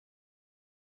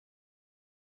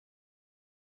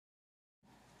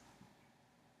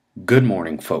Good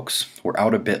morning, folks. We're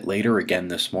out a bit later again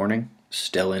this morning,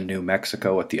 still in New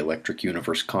Mexico at the Electric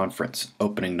Universe Conference.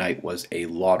 Opening night was a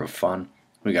lot of fun.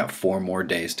 We got 4 more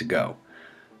days to go.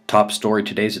 Top story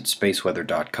today's at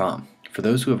SPACEWEATHER.com. For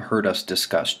those who have heard us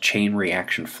discuss chain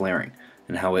reaction flaring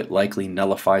and how it likely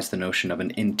nullifies the notion of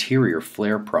an interior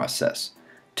flare process,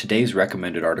 today's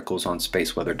recommended articles on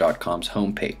SPACEWEATHER.com's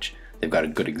homepage. They've got a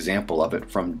good example of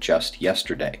it from just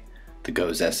yesterday. The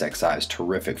GOES SXI is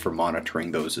terrific for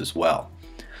monitoring those as well.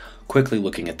 Quickly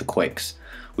looking at the quakes.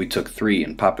 We took 3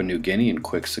 in Papua New Guinea in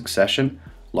quick succession,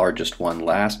 largest one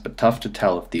last, but tough to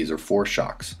tell if these are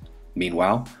foreshocks.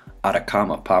 Meanwhile,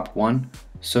 Atacama popped 1,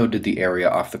 so did the area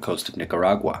off the coast of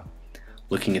Nicaragua.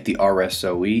 Looking at the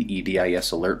RSOE EDIS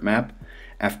alert map,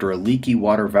 after a leaky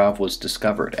water valve was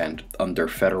discovered and under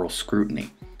federal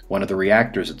scrutiny, one of the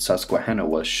reactors at Susquehanna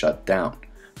was shut down.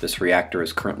 This reactor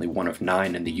is currently one of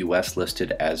 9 in the US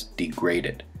listed as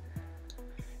degraded.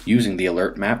 Using the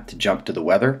alert map to jump to the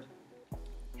weather,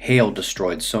 hail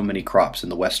destroyed so many crops in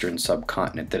the western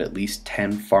subcontinent that at least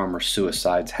 10 farmer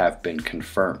suicides have been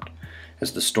confirmed.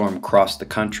 As the storm crossed the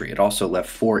country, it also left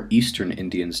 4 eastern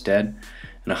Indians dead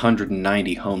and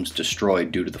 190 homes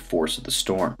destroyed due to the force of the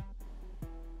storm.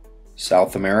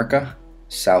 South America,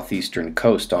 southeastern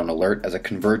coast on alert as a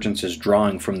convergence is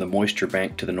drawing from the moisture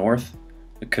bank to the north.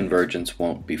 The convergence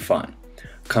won't be fun.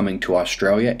 Coming to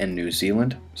Australia and New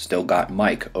Zealand, still got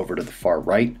Mike over to the far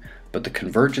right, but the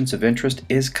convergence of interest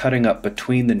is cutting up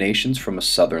between the nations from a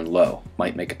southern low.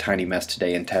 Might make a tiny mess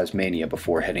today in Tasmania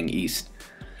before heading east.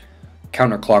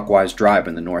 Counterclockwise drive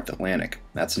in the North Atlantic.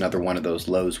 That's another one of those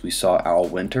lows we saw all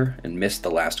winter and missed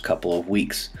the last couple of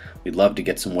weeks. We'd love to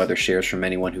get some weather shares from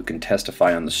anyone who can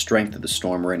testify on the strength of the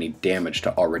storm or any damage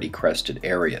to already crested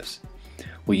areas.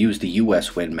 We use the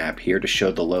US wind map here to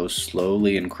show the lows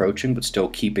slowly encroaching but still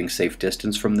keeping safe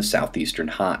distance from the southeastern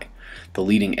high. The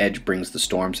leading edge brings the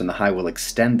storms and the high will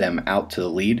extend them out to the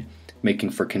lead, making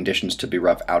for conditions to be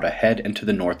rough out ahead and to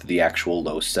the north of the actual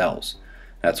low cells.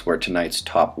 That's where tonight's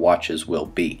top watches will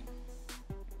be.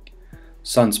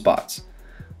 Sunspots.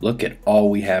 Look at all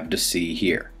we have to see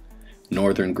here.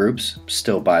 Northern groups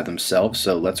still by themselves,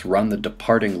 so let's run the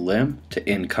departing limb to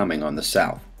incoming on the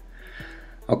south.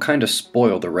 I'll kind of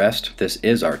spoil the rest. This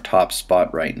is our top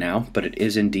spot right now, but it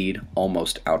is indeed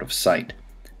almost out of sight.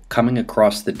 Coming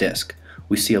across the disk,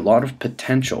 we see a lot of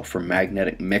potential for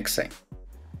magnetic mixing.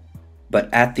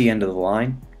 But at the end of the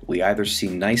line, we either see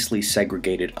nicely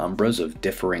segregated umbras of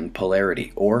differing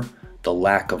polarity or the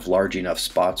lack of large enough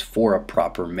spots for a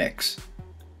proper mix.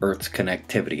 Earth's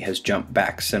connectivity has jumped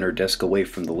back center disk away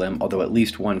from the limb, although at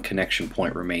least one connection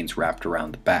point remains wrapped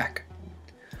around the back.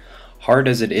 Hard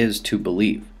as it is to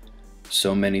believe,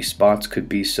 so many spots could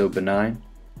be so benign.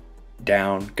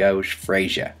 Down goes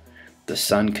Frasier. The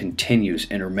sun continues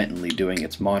intermittently doing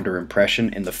its Maunder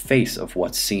impression in the face of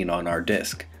what's seen on our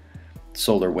disk.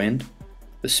 Solar wind.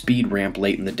 The speed ramp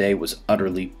late in the day was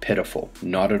utterly pitiful,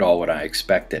 not at all what I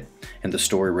expected, and the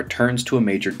story returns to a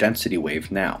major density wave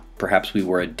now. Perhaps we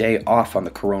were a day off on the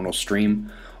coronal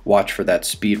stream. Watch for that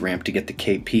speed ramp to get the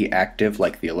KP active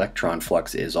like the electron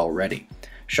flux is already.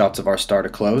 Shots of our star to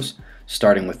close,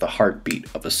 starting with the heartbeat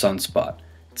of a sunspot.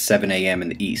 It's 7 a.m. in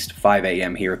the east, 5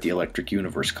 a.m. here at the Electric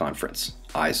Universe Conference.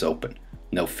 Eyes open.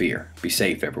 No fear. Be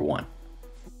safe, everyone.